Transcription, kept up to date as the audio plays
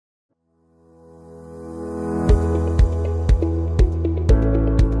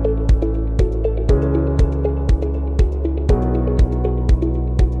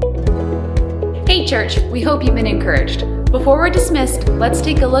church, we hope you've been encouraged. Before we're dismissed, let's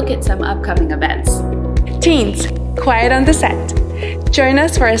take a look at some upcoming events. Teens, quiet on the set. Join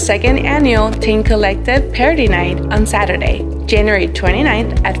us for our second annual Teen Collective Parody Night on Saturday, January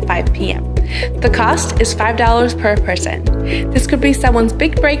 29th at 5 p.m. The cost is $5 per person. This could be someone's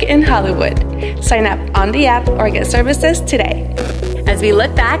big break in Hollywood. Sign up on the app or get services today. As we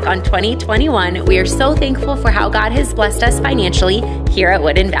look back on 2021, we are so thankful for how God has blessed us financially here at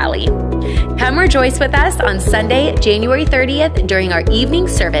Woodin Valley. Come rejoice with us on Sunday, January 30th during our evening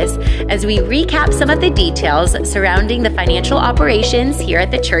service as we recap some of the details surrounding the financial operations here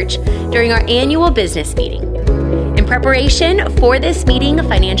at the church during our annual business meeting. In preparation for this meeting,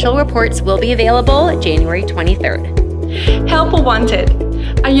 financial reports will be available January 23rd. Help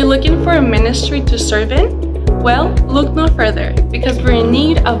wanted. Are you looking for a ministry to serve in? Well, look no further, because we're in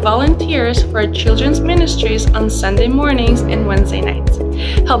need of volunteers for our children's ministries on Sunday mornings and Wednesday nights.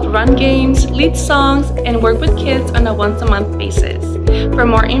 Help run games, lead songs, and work with kids on a once-a-month basis. For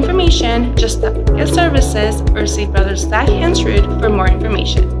more information, just tap Get Services or see Brother Zach Hansrud for more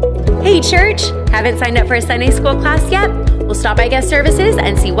information. Hey church, haven't signed up for a Sunday school class yet? We'll stop by Guest Services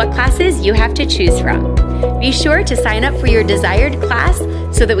and see what classes you have to choose from. Be sure to sign up for your desired class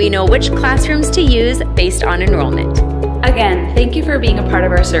so that we know which classrooms to use based on enrollment. Again, thank you for being a part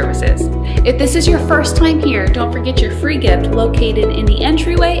of our services. If this is your first time here, don't forget your free gift located in the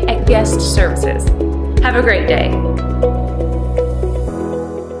entryway at Guest Services. Have a great day.